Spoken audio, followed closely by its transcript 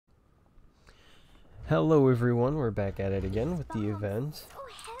Hello everyone, we're back at it again with the event.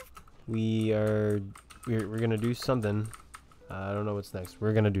 We're gonna do something. I don't know what's next.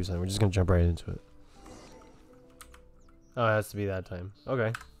 We're gonna do something. We're just gonna jump right into it. Oh, it has to be that time.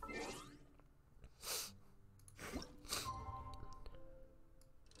 Okay.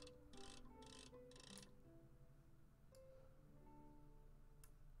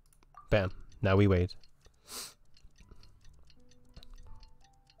 Bam. Now we wait.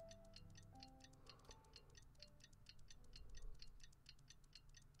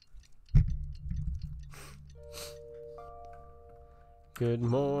 Good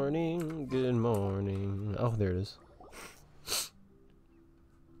morning, good morning. Oh, there it is.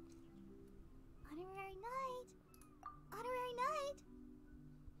 Honorary night. Honorary night.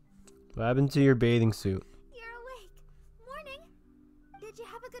 What happened to your bathing suit? You're awake. Morning. Did you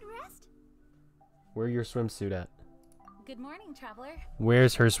have a good rest? Where's your swimsuit at? Good morning, traveler.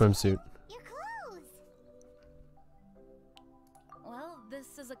 Where's her swimsuit? Your clothes. Well,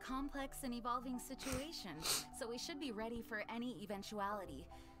 this is a complex and evolving situation, so we should be ready for any eventuality.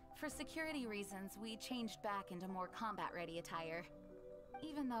 For security reasons, we changed back into more combat-ready attire.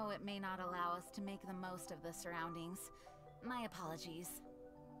 Even though it may not allow us to make the most of the surroundings. My apologies.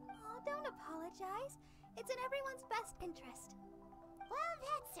 Oh, don't apologize. It's in everyone's best interest. Well,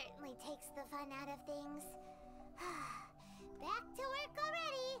 that certainly takes the fun out of things. Back to work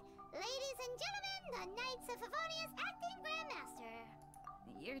already. Ladies and gentlemen, the Knights of Favonia's acting Grandmaster.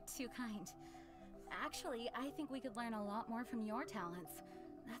 You're too kind. Actually, I think we could learn a lot more from your talents.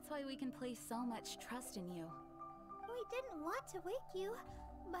 That's why we can place so much trust in you. We didn't want to wake you,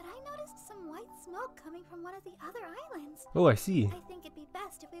 but I noticed some white smoke coming from one of the other islands. Oh, I see. I think it'd be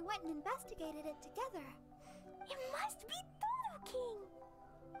best if we went and investigated it together. It must be Dodo King!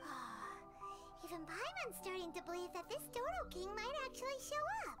 Even Paimon's starting to believe that this Dodo King might actually show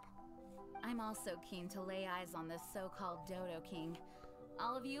up. I'm also keen to lay eyes on this so-called Dodo King.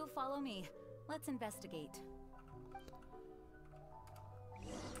 All of you, follow me. Let's investigate.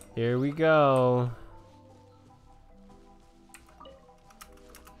 Here we go.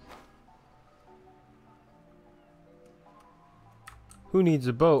 Who needs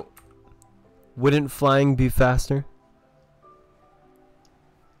a boat? Wouldn't flying be faster?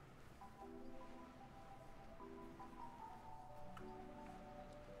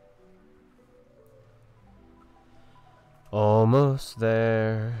 Almost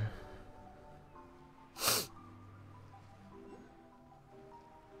there.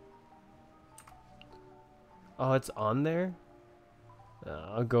 Oh, it's on there?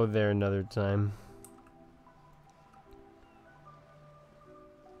 I'll go there another time.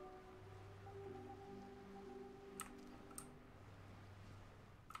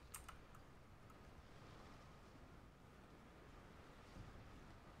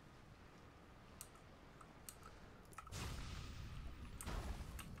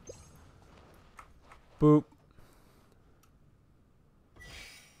 Boop.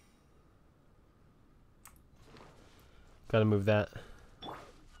 Gotta move that.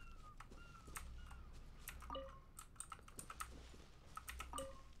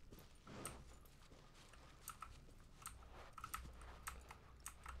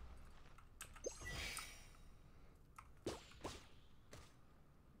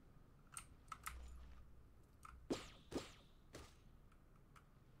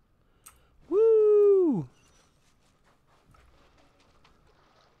 Woo!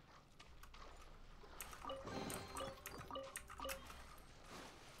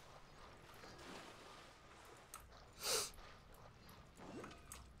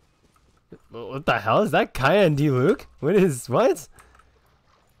 What the hell is that? Kaya and D-Luke? What? Look, there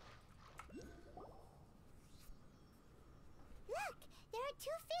are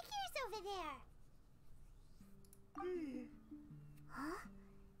two figures over there. Huh?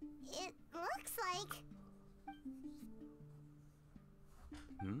 It looks like...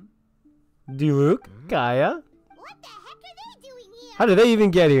 D-Luke? Kaya? What the heck are they doing here? How did they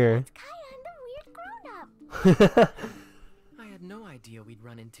even get here? It's Kaya and the weird grown-up. I had no idea we'd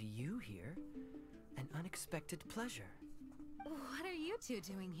run into you here. An unexpected pleasure. What are you two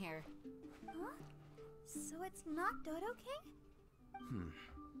doing here? Huh? So it's not Dodo King?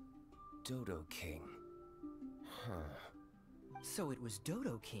 Dodo King. Huh. So it was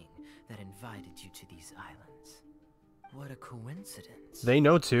Dodo King that invited you to these islands. What a coincidence. They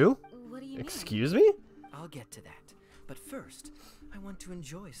know too? What do you Excuse me? I'll get to that. But first, I want to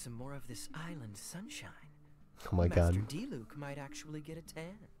enjoy some more of this island sunshine. Oh my god. Master D-Luke might actually get a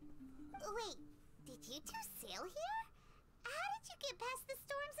tan. Wait, did you two sail here? How did you get past the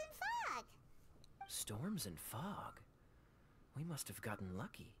storms and fog? Storms and fog? We must have gotten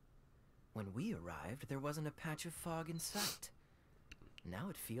lucky. When we arrived, there wasn't a patch of fog in sight. Now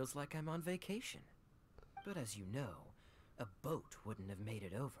it feels like I'm on vacation. But as you know, a boat wouldn't have made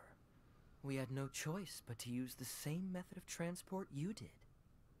it over. We had no choice but to use the same method of transport you did.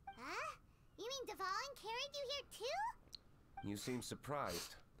 Huh? You mean Devon carried you here too? You seem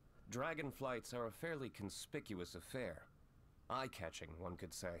surprised. Dragon flights are a fairly conspicuous affair. Eye-catching, one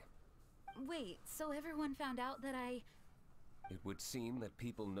could say. Wait, so everyone found out that I... It would seem that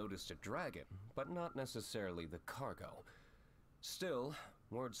people noticed a dragon, but not necessarily the cargo. Still,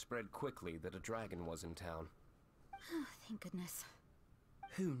 word spread quickly that a dragon was in town. Thank goodness.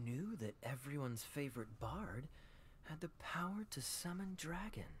 Who knew that everyone's favorite bard had the power to summon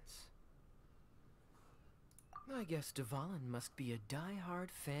dragons? I guess Dvalin must be a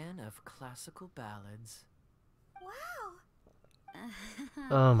die-hard fan of classical ballads. Wow.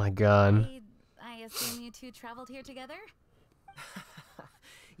 Oh my god. I assume you two traveled here together?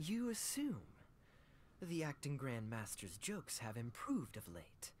 You assume. The acting Grandmaster's jokes have improved of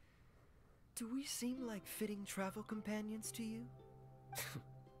late. Do we seem like fitting travel companions to you?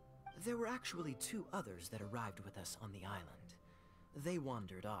 There were actually 2 others that arrived with us on the island. They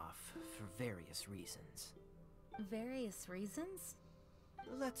wandered off for various reasons. Various reasons?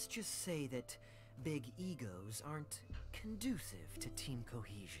 Let's just say that big egos aren't conducive to team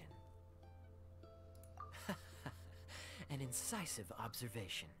cohesion. An incisive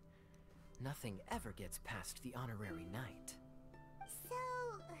observation. Nothing ever gets past the honorary knight. So,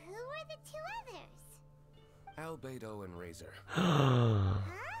 who were the 2 others? Albedo and Razor. Huh?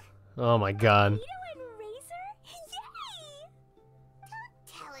 Oh my god. Vito and Razor? Yay! Don't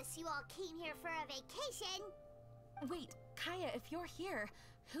tell us you all came here for a vacation. Wait, Kaya, if you're here,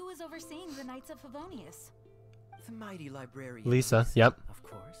 who is overseeing the Knights of Favonius? The mighty librarian Lisa, yep. Of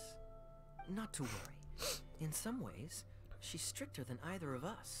course. Not to worry. In some ways, she's stricter than either of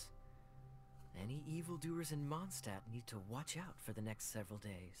us. Any evildoers in Mondstadt need to watch out for the next several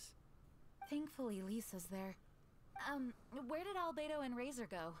days. Thankfully, Lisa's there. Where did Albedo and Razor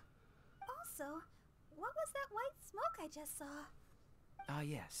go? Also, what was that white smoke I just saw? Ah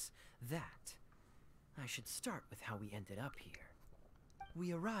yes, that. I should start with how we ended up here.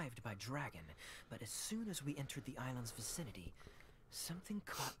 We arrived by dragon, but as soon as we entered the island's vicinity, something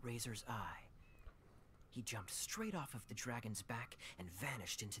caught Razor's eye. He jumped straight off of the dragon's back and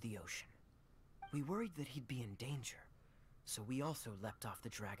vanished into the ocean. We worried that he'd be in danger, so we also leapt off the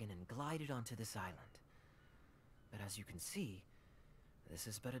dragon and glided onto this island. But as you can see, this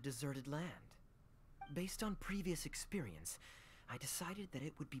is but a deserted land. Based on previous experience, I decided that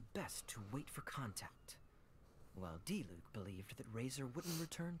it would be best to wait for contact, while D-Luke believed that Razor wouldn't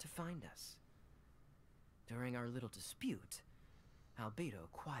return to find us. During our little dispute, Albedo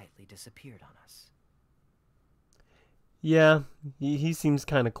quietly disappeared on us. Yeah, he seems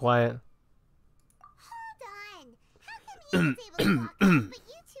kind of quiet. Hold on. How come he was able to walk off, but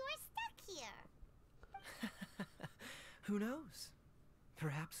you 2 are stuck here? Who knows?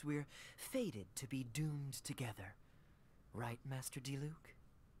 Perhaps we're fated to be doomed together. Right, Master D-Luke?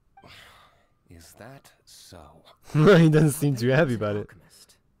 Is that so? He doesn't seem too happy Albedo's about an it.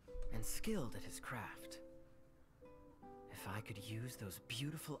 alchemist, and skilled at his craft. If I could use those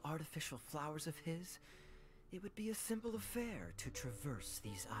beautiful artificial flowers of his, it would be a simple affair to traverse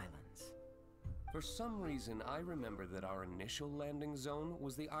these islands. For some reason, I remember that our initial landing zone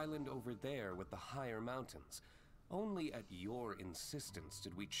was the island over there with the higher mountains. Only at your insistence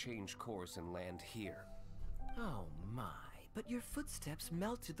did we change course and land here. Oh my, but your footsteps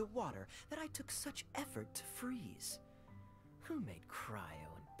melted the water that I took such effort to freeze. Who made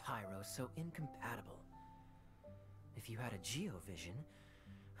cryo and pyro so incompatible? If you had a geovision,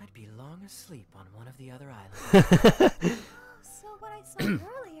 I'd be long asleep on one of the other islands. So what I saw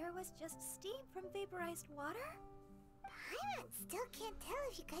earlier was just steam from vaporized water? Paimon still can't tell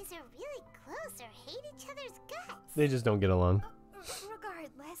if you guys are really close or hate each other's guts. They just don't get along.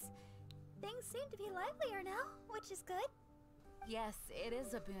 Regardless, things seem to be livelier now, which is good. Yes, it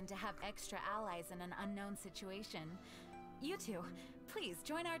is a boon to have extra allies in an unknown situation. You two, please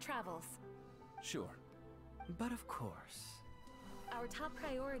join our travels. Sure. But of course. Our top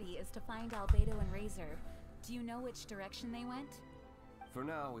priority is to find Albedo and Razor. Do you know which direction they went? For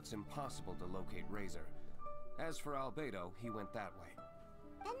now, it's impossible to locate Razor. As for Albedo, he went that way.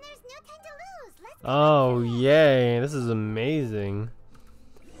 Then there's no time to lose. Let's Oh, yay. This is amazing.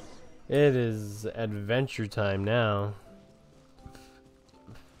 It is adventure time now.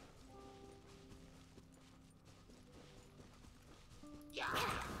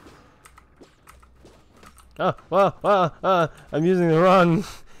 I'm using the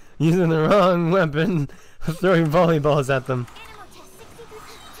wrong weapon. I'm throwing volleyballs at them. Animal test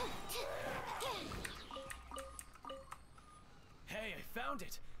 62.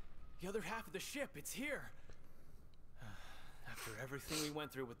 The other half of the ship, it's here! After everything we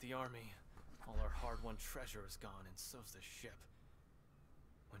went through with the army, all our hard-won treasure is gone, and so's the ship.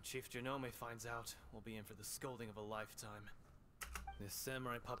 When Chief Genome finds out, we'll be in for the scolding of a lifetime. This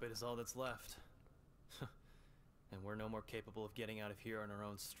samurai puppet is all that's left. And we're no more capable of getting out of here on our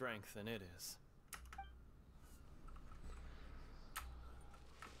own strength than it is.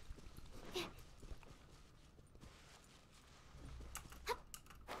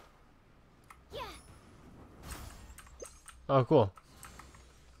 Oh, cool.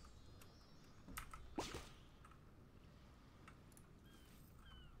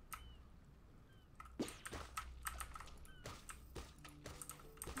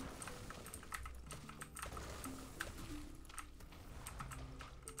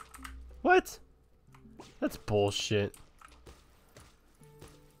 What? That's bullshit.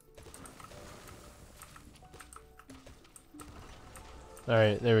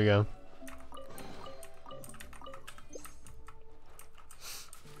 Alright, there we go.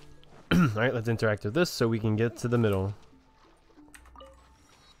 Alright, let's interact with this so we can get to the middle.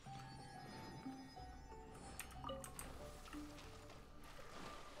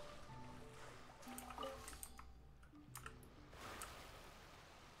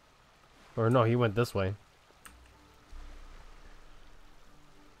 Or no, he went this way.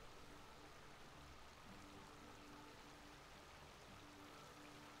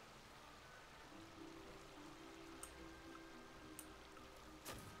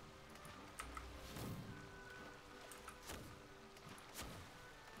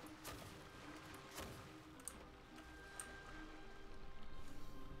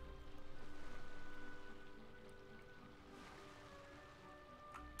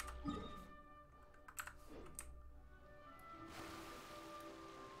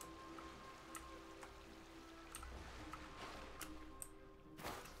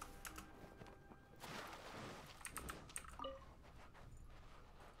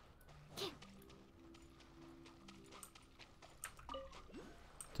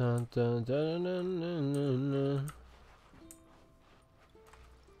 Dun, dun, dun, dun, dun, dun, dun.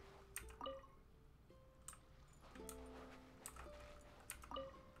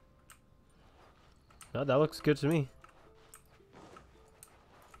 No, that looks good to me.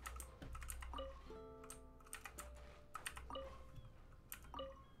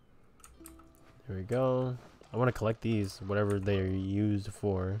 There we go. I want to collect these, whatever they're used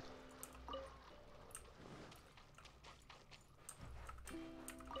for.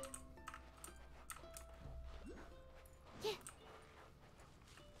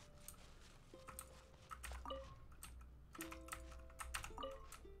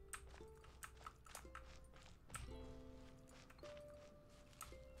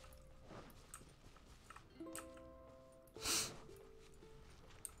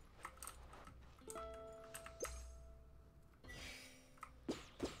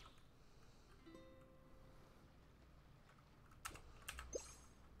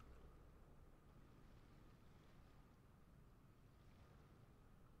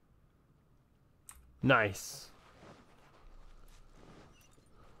 Nice.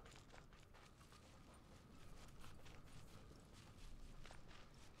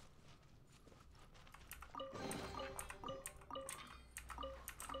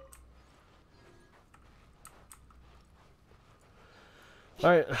 All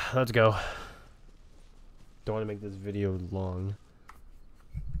right, let's go. Don't want to make this video long.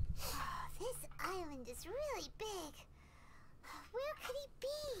 This island is really big. Where could he be?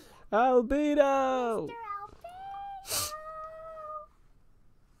 Albedo! Mr. Albedo!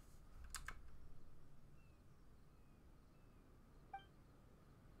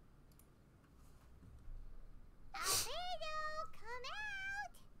 Albedo, come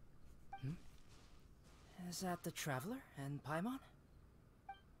out! Is that the Traveler and Paimon?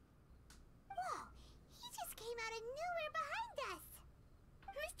 Whoa, he just came out of nowhere behind us!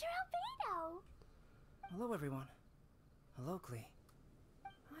 Mr. Albedo! Hello, everyone. Hello, Klee.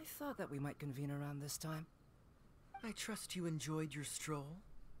 I thought that we might convene around this time. I trust you enjoyed your stroll.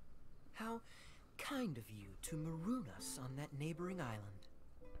 How kind of you to maroon us on that neighboring island.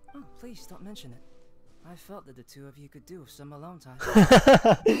 Oh, please don't mention it. I felt that the two of you could do with some alone time.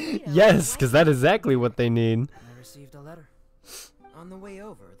 Yes, because that's exactly what they need. I received a letter. On the way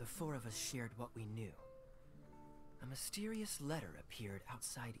over, the four of us shared what we knew. A mysterious letter appeared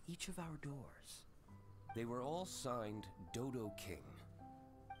outside each of our doors. They were all signed Dodo King.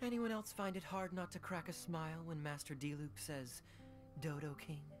 Anyone else find it hard not to crack a smile when Master D-Loop says, Dodo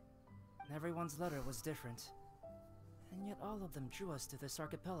King? Everyone's letter was different. And yet all of them drew us to this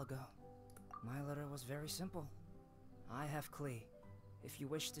archipelago. My letter was very simple. I have Klee, If you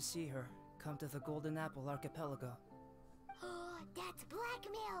wish to see her, come to the Golden Apple Archipelago. That's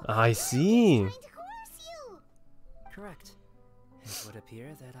blackmail. I see. Trying to coerce you. Correct. It would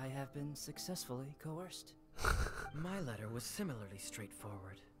appear that I have been successfully coerced. My letter was similarly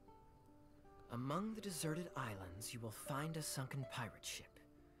straightforward. Among the deserted islands, you will find a sunken pirate ship.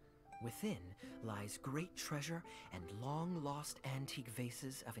 Within lies great treasure and long-lost antique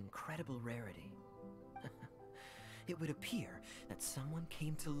vases of incredible rarity. It would appear that someone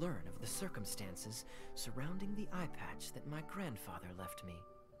came to learn of the circumstances surrounding the eye patch that my grandfather left me.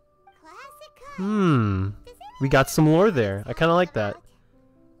 Classic. We got some lore there. I kind of like that.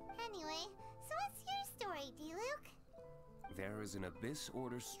 Anyway, so what's your story, D-Luke? There is an Abyss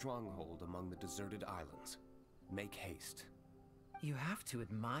Order stronghold among the deserted islands. Make haste. You have to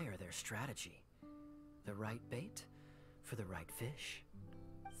admire their strategy. The right bait for the right fish.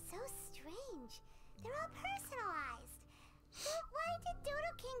 So strange. They're all personalized. But why did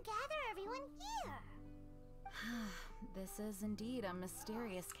Dodo King gather everyone here? This is indeed a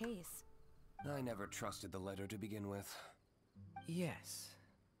mysterious case. I never trusted the letter to begin with. Yes,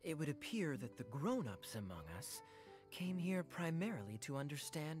 it would appear that the grown-ups among us came here primarily to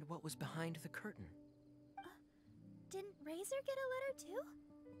understand what was behind the curtain. Didn't Razor get a letter too?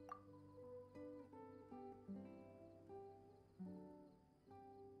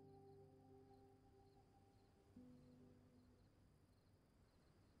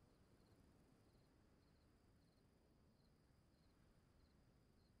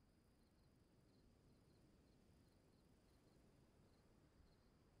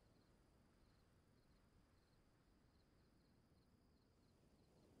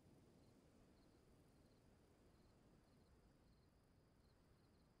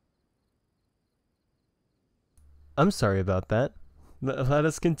 I'm sorry about that. Let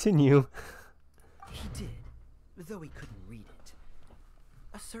us continue. He did, though he couldn't read it.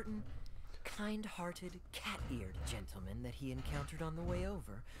 A certain kind-hearted, cat-eared gentleman that he encountered on the way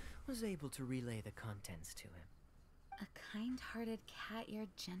over was able to relay the contents to him. A kind-hearted,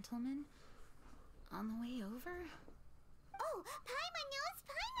 cat-eared gentleman? On the way over? Oh, Paimon!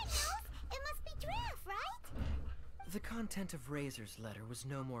 It must be Giraffe, right? The content of Razor's letter was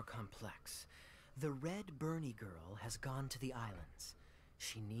no more complex. The Red Bernie girl has gone to the islands.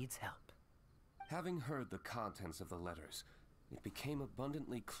 She needs help. Having heard the contents of the letters, it became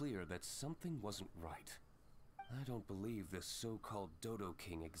abundantly clear that something wasn't right. I don't believe this so-called Dodo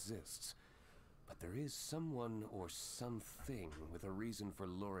King exists, but there is someone or something with a reason for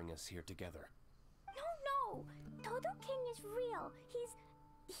luring us here together. No! Dodo King is real.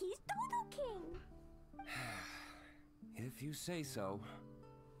 He's Dodo King. If you say so.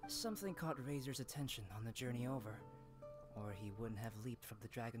 Something caught Razor's attention on the journey over, or he wouldn't have leaped from the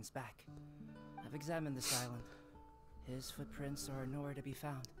dragon's back. I've examined this island. His footprints are nowhere to be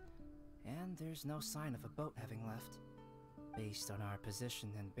found, and there's no sign of a boat having left. Based on our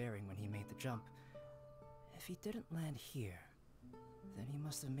position and bearing when he made the jump, if he didn't land here, then he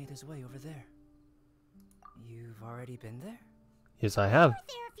must have made his way over there. You've already been there? Yes, I have. We were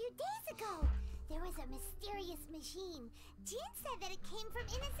there a few days ago. There was a mysterious machine. Jin said that it came from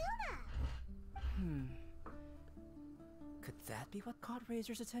Inazuma. Could that be what caught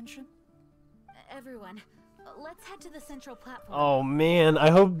Razor's attention? Everyone, let's head to the central platform. Oh man,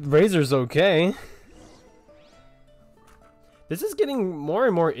 I hope Razor's okay. This is getting more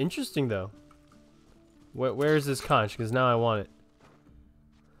and more interesting though. Where is this conch? Because now I want it.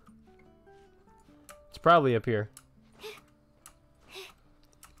 It's probably up here.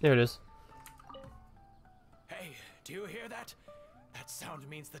 There it is. Hey, do you hear that? That sound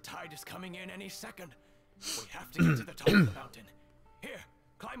means the tide is coming in any second. We have to get to the top of the mountain. Here,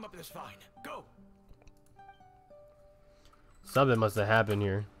 climb up this vine. Go! Something must have happened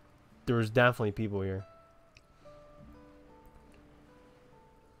here. There was definitely people here.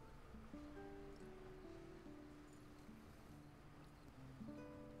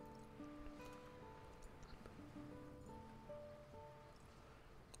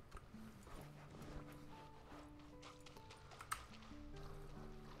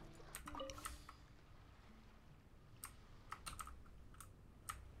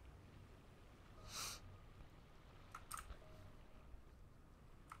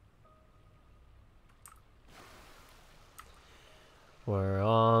 We're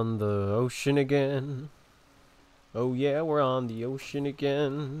on the ocean again. Oh yeah, we're on the ocean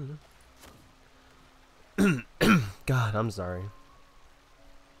again. God, I'm sorry.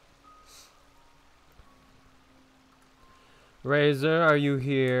 Razor, are you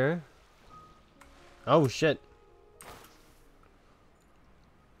here? Oh shit.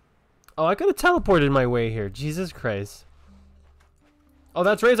 Oh, I could have teleported my way here. Jesus Christ. Oh,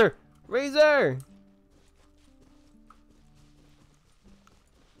 that's Razor! Razor!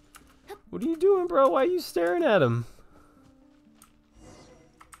 What are you doing, bro? Why are you staring at him?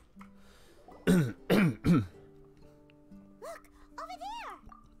 Look, over there!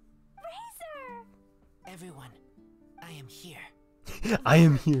 Razor! Everyone, I am here. I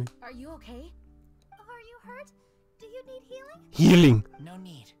am here. Are you okay? Are you hurt? Do you need healing? Healing. No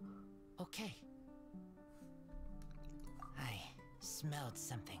need. Okay. I smelled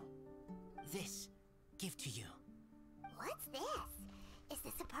something. This, give to you. What's this? Is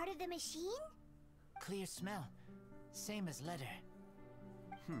this a part of the machine? Clear smell. Same as letter.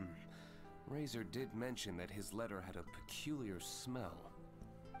 Razor did mention that his letter had a peculiar smell.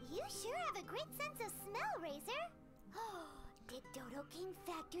 You sure have a great sense of smell, Razor. Did Dodo King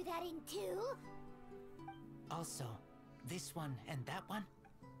factor that in too? Also, this one and that one?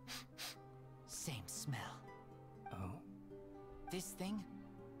 Same smell. Oh? This thing?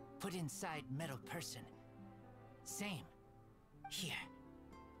 Put inside metal person. Same. Here.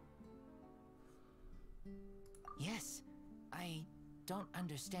 Yes, I don't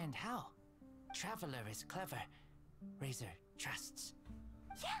understand how. Traveler is clever. Razor trusts.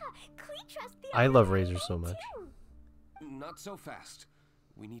 Yeah, Klee trusts the I love other Razor man so much. too. Not so fast.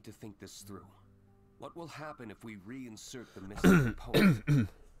 We need to think this through. What will happen if we reinsert the missing component?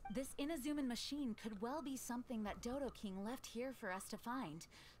 This Inazuman machine could well be something that Dodo King left here for us to find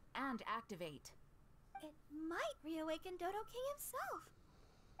and activate. It might reawaken Dodo King himself.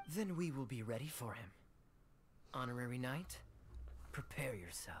 Then we will be ready for him. Honorary Knight, prepare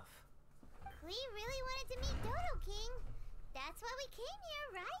yourself. Klee really wanted to meet Dodo King. That's why we came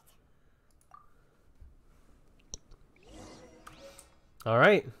here, right? All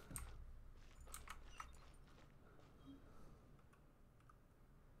right.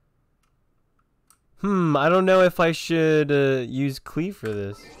 I don't know if I should use Klee for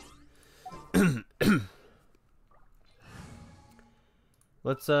this.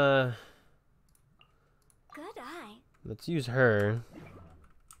 Let's Good eye. let's use her.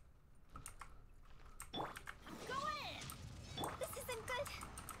 Go in! This isn't good.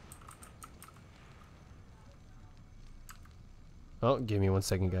 Oh, give me 1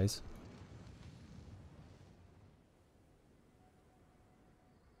 second, guys.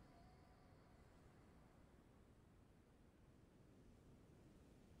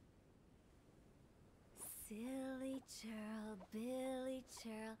 Silly churl, Billy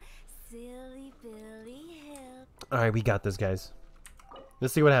churl, silly Billy Hill. All right, we got this, guys.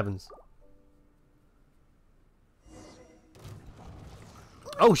 Let's see what happens.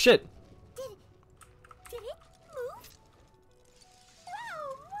 Oh shit! Did it move?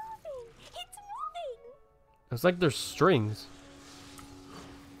 Wow, moving! It's moving! It's like there's strings.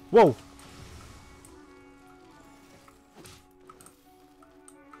 Whoa!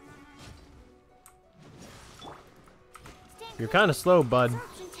 Stand You're clear. kind of slow, bud.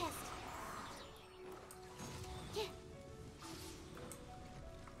 Absorption test. Yeah.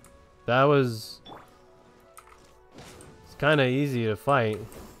 That was... It's kind of easy to fight.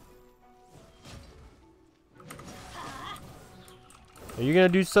 Are you gonna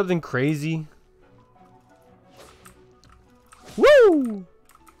do something crazy? Woo! Woo!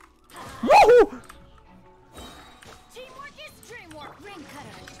 Teamwork is dreamwork, ring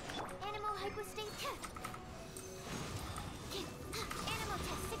cutter. Animal hypostate test. Animal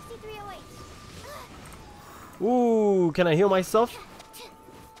test 6308. Ooh, can I heal myself?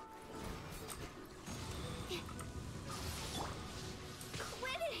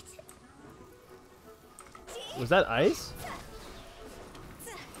 Quit it. Was that ice?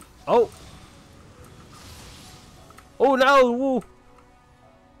 Oh! Oh no! Woo!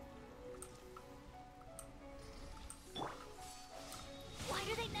 Why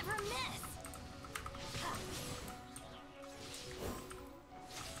do they never miss?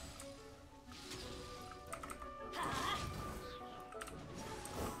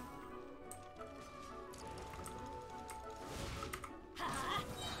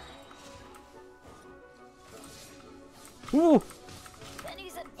 Ooh!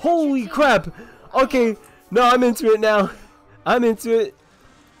 Benny's adventure Holy team. crap! Okay, no, I'm into it now. I'm into it.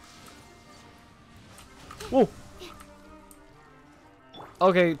 Whoa!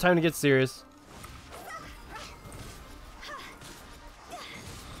 Okay, time to get serious.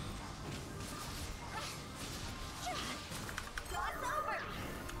 Cross over.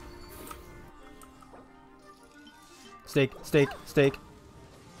 Steak, steak, steak.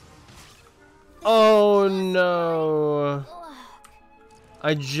 Oh no!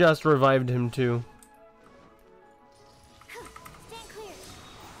 I just revived him too. Stand clear.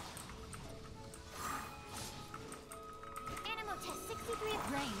 Animal test 6308.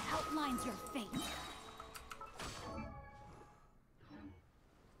 deserves your fate.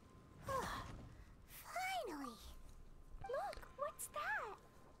 Finally! Look, what's that?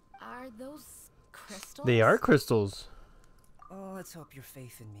 Are those crystals? They are crystals. Oh, let's hope your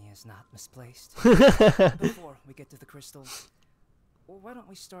faith in me is not misplaced. Before we get to the crystals, why don't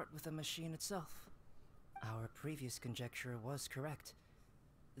we start with the machine itself? Our previous conjecture was correct.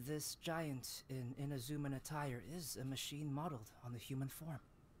 This giant in Inazuman attire is a machine modeled on the human form.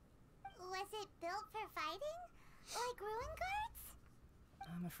 Was it built for fighting? Like ruin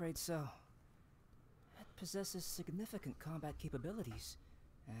guards? I'm afraid so. It possesses significant combat capabilities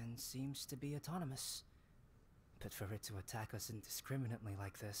and seems to be autonomous. But for it to attack us indiscriminately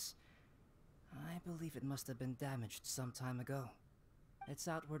like this, I believe it must have been damaged some time ago. Its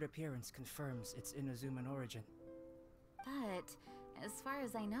outward appearance confirms its Inazuman origin. But, as far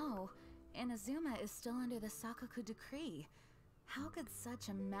as I know, Inazuma is still under the Sakaku decree. How could such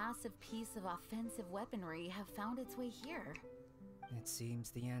a massive piece of offensive weaponry have found its way here? It seems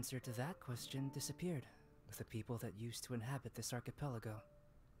the answer to that question disappeared with the people that used to inhabit this archipelago.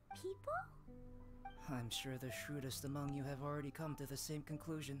 People? I'm sure the shrewdest among you have already come to the same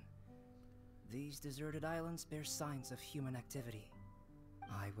conclusion. These deserted islands bear signs of human activity.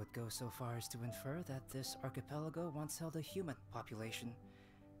 I would go so far as to infer that this archipelago once held a human population.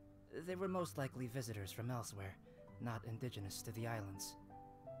 They were most likely visitors from elsewhere, not indigenous to the islands.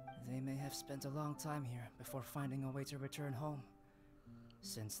 They may have spent a long time here before finding a way to return home.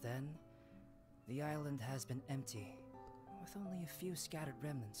 Since then, the island has been empty, with only a few scattered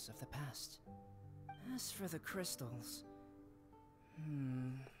remnants of the past. As for the crystals,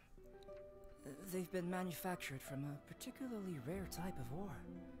 they've been manufactured from a particularly rare type of ore.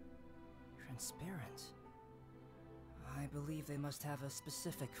 Transparent. I believe they must have a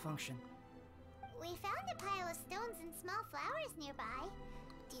specific function. We found a pile of stones and small flowers nearby.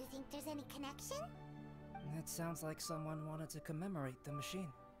 Do you think there's any connection? It sounds like someone wanted to commemorate the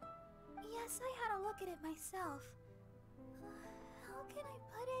machine. Yes, I had a look at it myself. How can I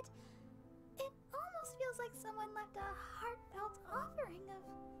put it? It almost feels like someone left a heartfelt offering of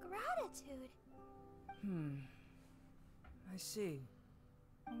gratitude. I see.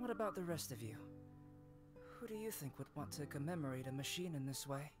 What about the rest of you? Who do you think would want to commemorate a machine in this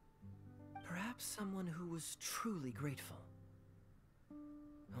way? Perhaps someone who was truly grateful.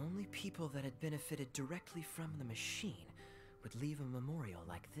 Only people that had benefited directly from the machine would leave a memorial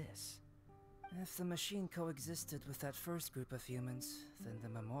like this. If the machine coexisted with that first group of humans, then the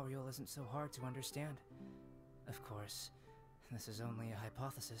memorial isn't so hard to understand. Of course, this is only a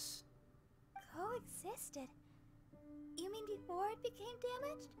hypothesis. Coexisted? You mean before it became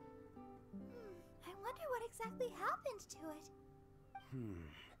damaged? I wonder what exactly happened to it.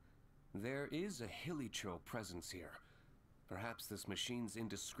 There is a Hilichurl presence here. Perhaps this machine's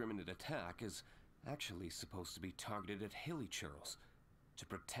indiscriminate attack is actually supposed to be targeted at Hilichurls to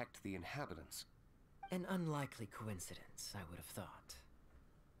protect the inhabitants. An unlikely coincidence, I would have thought.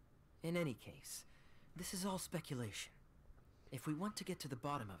 In any case, this is all speculation. If we want to get to the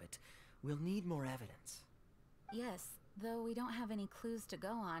bottom of it, we'll need more evidence. Yes, though we don't have any clues to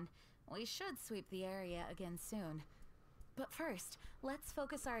go on, we should sweep the area again soon. But first, let's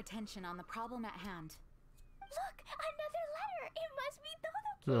focus our attention on the problem at hand. Look, another letter! It must be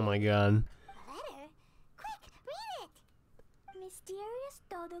Dodo. Oh my god. A letter? Quick, read it! Mysterious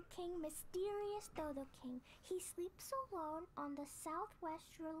Dodo King. He sleeps alone on the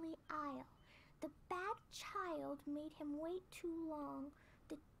southwesterly isle. The bad child made him wait too long.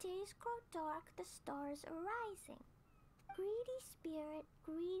 The days grow dark, the stars are rising. Greedy spirit,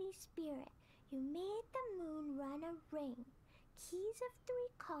 you made the moon run a ring. Keys of 3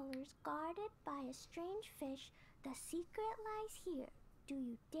 colors guarded by a strange fish. The secret lies here. Do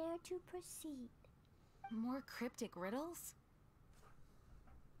you dare to proceed? More cryptic riddles?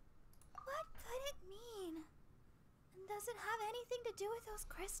 What could it mean? And does it have anything to do with those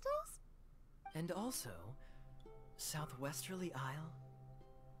crystals? And also, Southwesterly Isle?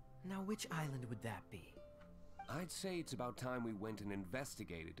 Now which island would that be? I'd say it's about time we went and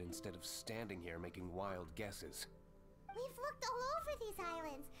investigated instead of standing here making wild guesses. We've looked all over these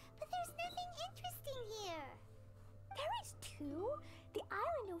islands, but there's nothing interesting here. There is too. The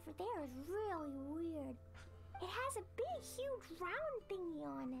island over there is really weird. It has a big, huge round thingy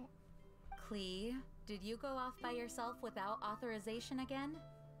on it. Klee, did you go off by yourself without authorization again?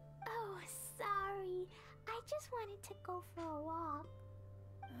 Oh, sorry. I just wanted to go for a walk.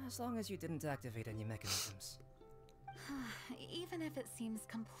 As long as you didn't activate any mechanisms. Even if it seems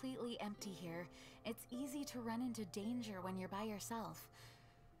completely empty here, it's easy to run into danger when you're by yourself.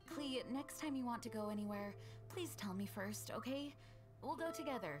 Klee, next time you want to go anywhere, please tell me first, okay? We'll go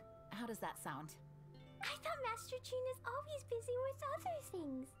together. How does that sound? I thought Master Jean is always busy with other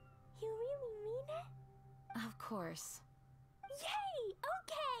things. You really mean it? Of course. Yay!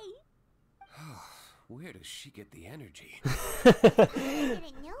 Okay! Where does she get the energy? If I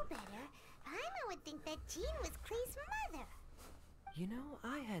didn't know better, Paimon would think that Jean was Clay's mother. You know,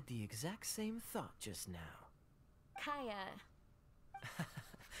 I had the exact same thought just now. Kaya.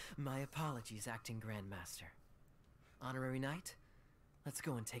 My apologies, Acting Grandmaster. Honorary Knight, let's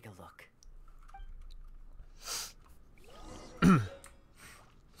go and take a look.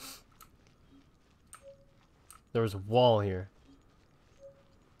 There was a wall here.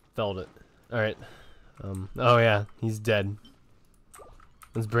 Felt it. Alright. Oh yeah, he's dead.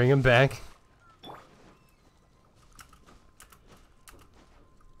 Let's bring him back.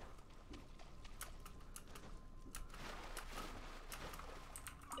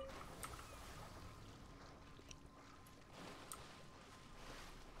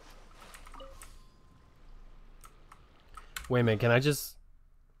 Wait a minute, can I just...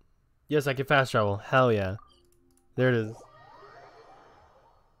 Yes, I can fast travel. Hell yeah. There it is.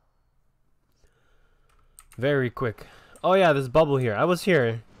 Very quick. Oh yeah, this bubble here. I was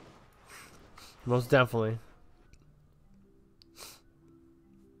here. Most definitely.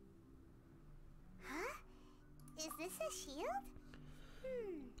 Huh? Is this a shield?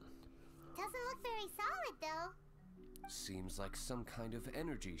 Doesn't look very solid, though. Seems like some kind of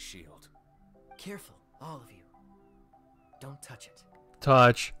energy shield. Careful, all of you. Don't touch it.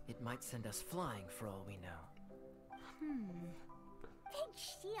 Touch. It might send us flying for all we know. Big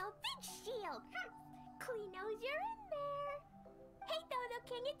shield, big shield. Klee knows you're in there. Hey, Dodo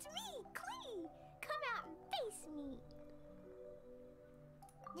King, it's me, Klee. Come out and face me.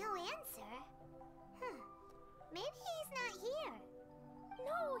 No answer? Maybe he's not here.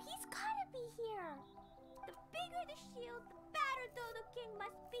 No, he's gotta be here. The bigger the shield, the badder Dodo King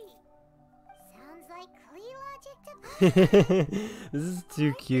must be. Sounds like Klee logic to me. This is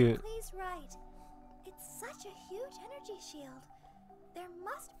too cute. Klee's right. It's such a huge energy shield. There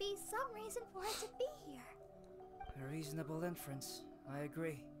must be some reason for it to be here. A reasonable inference. I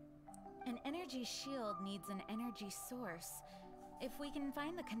agree. An energy shield needs an energy source. If we can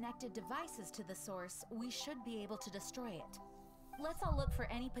find the connected devices to the source, we should be able to destroy it. Let's all look for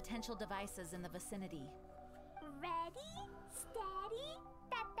any potential devices in the vicinity. Ready, steady,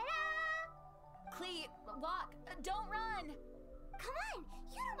 da-da-da! Klee, walk! Don't run! Come on,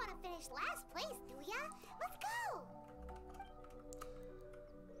 you don't want to finish last place, do ya? Let's go!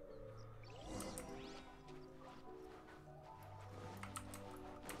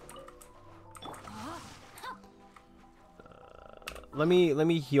 Let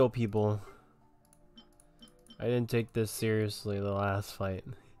me heal people. I didn't take this seriously the last fight.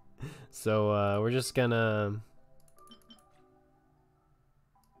 So we're just gonna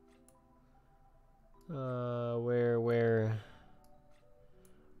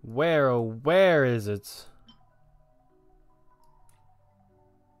where is it?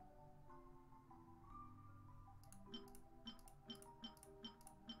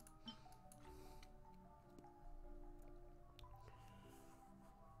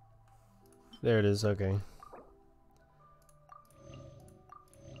 There it is, okay.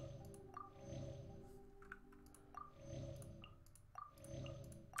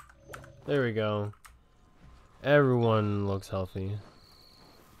 There we go. Everyone looks healthy.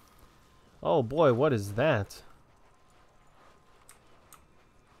 Oh boy, what is that?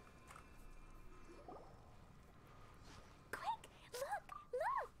 Quick,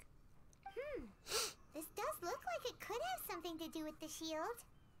 look! This does look like it could have something to do with the shield.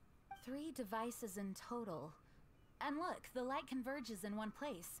 3 devices in total. And look, the light converges in one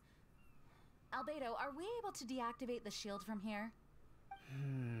place. Albedo, are we able to deactivate the shield from here?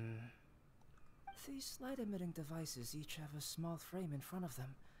 These light-emitting devices each have a small frame in front of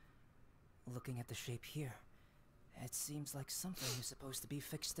them. Looking at the shape here, it seems like something is supposed to be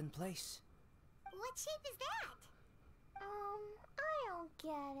fixed in place. What shape is that? I don't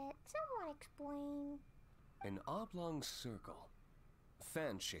get it. Someone explain. An oblong circle.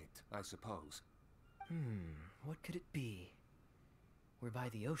 Fan-shaped, I suppose. What could it be? We're by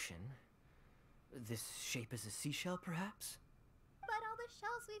the ocean. This shape is a seashell, perhaps? But all the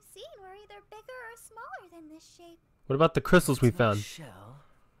shells we've seen were either bigger or smaller than this shape. What about the crystals we It's not a found? shell,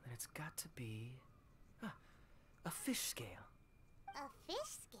 then it's got to be a fish scale. A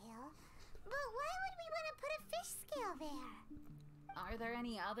fish scale? But why would we want to put a fish scale there? Are there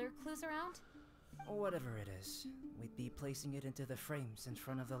any other clues around? Whatever it is, we'd be placing it into the frames in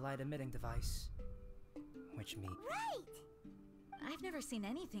front of the light-emitting device. Which means... Right! I've never seen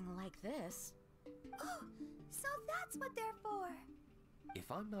anything like this. Oh, so that's what they're for. If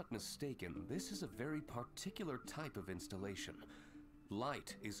I'm not mistaken, this is a very particular type of installation.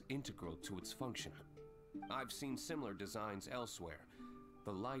 Light is integral to its function. I've seen similar designs elsewhere.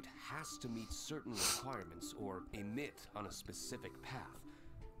 The light has to meet certain requirements or emit on a specific path.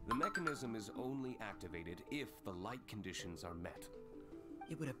 The mechanism is only activated if the light conditions are met.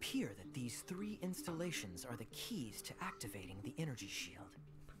 It would appear that these 3 installations are the keys to activating the energy shield.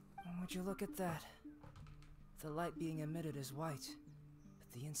 Would you look at that? The light being emitted is white,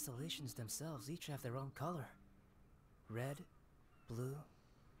 but the installations themselves each have their own color. Red, blue,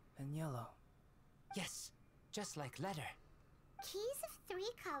 and yellow. Yes, just like letter. Keys of 3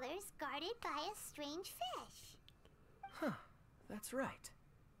 colors guarded by a strange fish. Huh, that's right.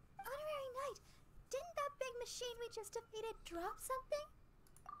 Honorary Knight, didn't that big machine we just defeated drop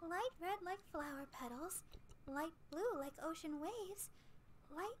something? Light red like flower petals, light blue like ocean waves,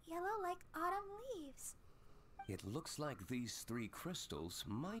 light yellow like autumn leaves. It looks like these 3 crystals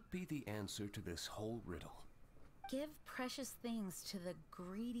might be the answer to this whole riddle. Give precious things to the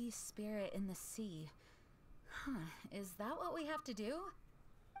greedy spirit in the sea. Huh, is that what we have to do?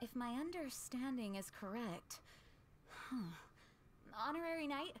 If my understanding is correct. Honorary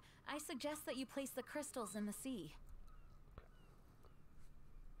Knight, I suggest that you place the crystals in the sea.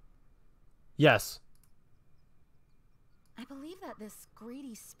 Yes. I believe that this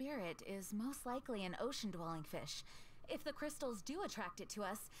greedy spirit is most likely an ocean-dwelling fish. If the crystals do attract it to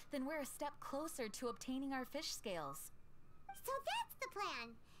us, then we're a step closer to obtaining our fish scales. So that's the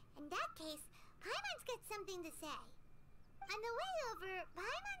plan. In that case, Paimon's got something to say. On the way over,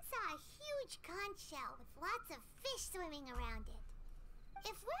 Paimon saw a huge conch shell with lots of fish swimming around it.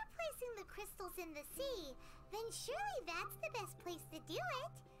 If we're placing the crystals in the sea, then surely that's the best place to do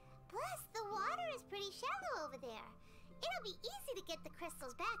it. Plus, the water is pretty shallow over there. It'll be easy to get the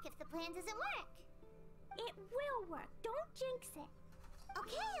crystals back if the plan doesn't work. It will work. Don't jinx it.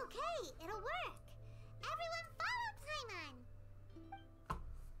 Okay, it'll work. Everyone follow Paimon.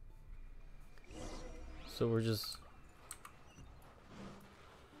 So we're just...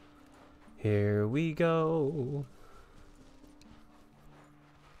 Here we go.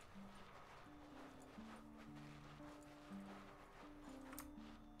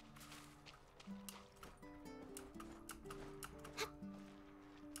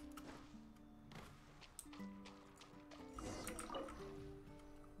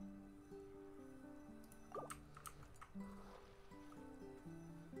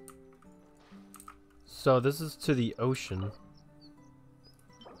 So this is to the ocean.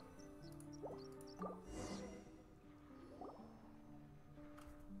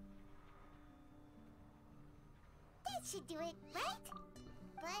 That should do it, right?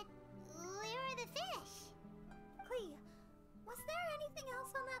 But where are the fish? Clee, was there anything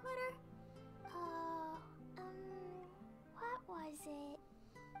else on that letter? What was it?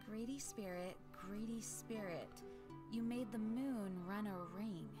 Greedy spirit, you made the moon run a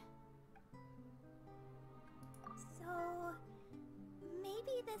ring. So,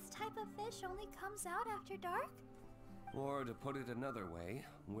 maybe this type of fish only comes out after dark? Or to put it another way,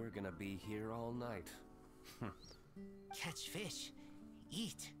 we're gonna be here all night. Catch fish.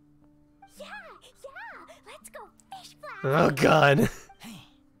 Eat. Yeah, let's go fish blast. Oh god.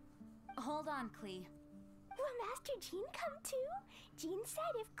 Hold on, Clee. Will Master Jean come too? Jean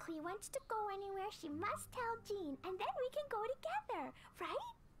said if Clee wants to go anywhere, she must tell Jean, and then we can go together,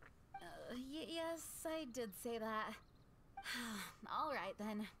 right? Yes, I did say that. All right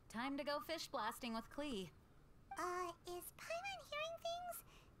then, time to go fish blasting with Clee. Is Paimon hearing things?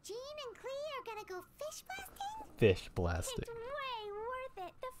 Jean and Clee are gonna go fish blasting? Fish blasting. It's way worth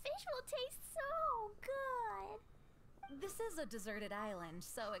it. The fish will taste so good. This is a deserted island,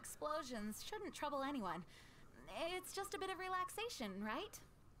 so explosions shouldn't trouble anyone. It's just a bit of relaxation, right?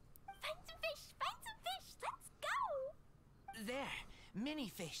 Find some fish! Let's go! There, mini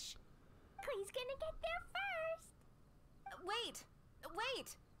fish. Clee's gonna get there first. Wait!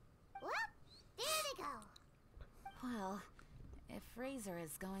 Whoop! There they go. Well, if Razor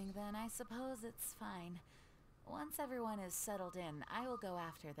is going, then I suppose it's fine. Once everyone is settled in, I will go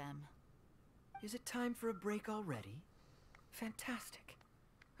after them. Is it time for a break already? Fantastic.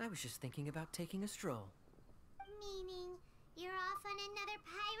 I was just thinking about taking a stroll. Meaning, you're off on another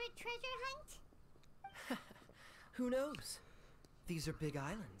pirate treasure hunt? Who knows? These are big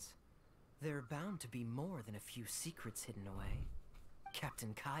islands. There are bound to be more than a few secrets hidden away.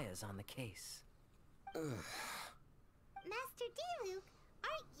 Captain Kaya's on the case. Master D-Luke,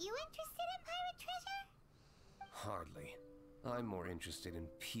 aren't you interested in pirate treasure? Hardly. I'm more interested in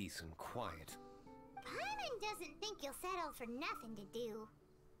peace and quiet. Paimon doesn't think you'll settle for nothing to do.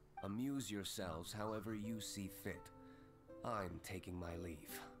 Amuse yourselves however you see fit. I'm taking my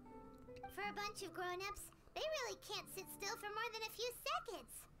leave. For a bunch of grown-ups, they really can't sit still for more than a few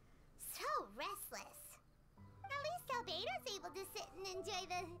seconds. So restless. At least Albedo's able to sit and enjoy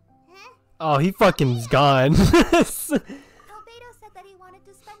the... Huh? Oh, he fucking's gone. Albedo said that he wanted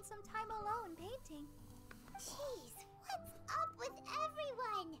to spend some time alone painting. Jeez, what's up with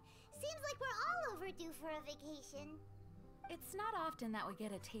everyone? Seems like we're all overdue for a vacation. It's not often that we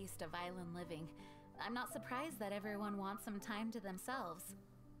get a taste of island living. I'm not surprised that everyone wants some time to themselves.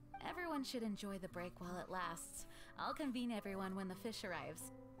 Everyone should enjoy the break while it lasts. I'll convene everyone when the fish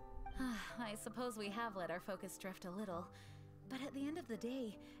arrives. I suppose we have let our focus drift a little, but at the end of the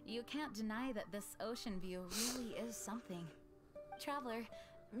day, you can't deny that this ocean view really is something. Traveler,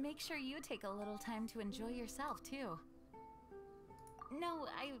 make sure you take a little time to enjoy yourself too. No,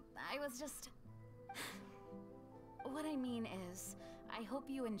 I was just... What I mean is, I hope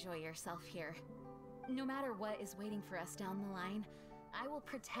you enjoy yourself here. No matter what is waiting for us down the line, I will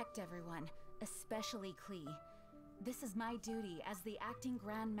protect everyone, especially Klee. This is my duty as the acting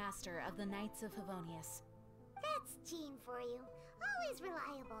Grand Master of the Knights of Favonius. That's Jean for you. Always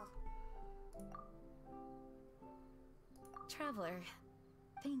reliable. Traveler,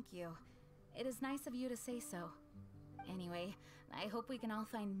 thank you. It is nice of you to say so. Anyway, I hope we can all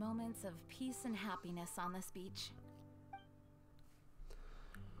find moments of peace and happiness on this beach.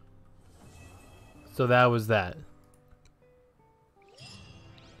 So that was that.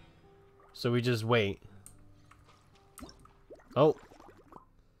 So we just wait. Oh.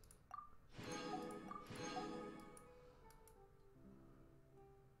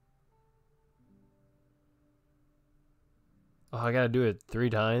 Oh, I gotta do it 3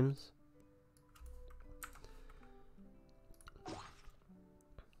 times?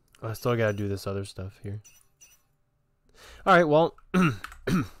 I still gotta do this other stuff here. Alright, well,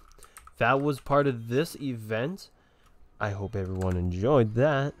 that was part of this event. I hope everyone enjoyed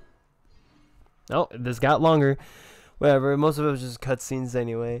that. Oh, this got longer. Whatever, most of it was just cutscenes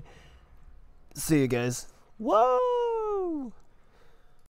anyway. See you guys. Whoa!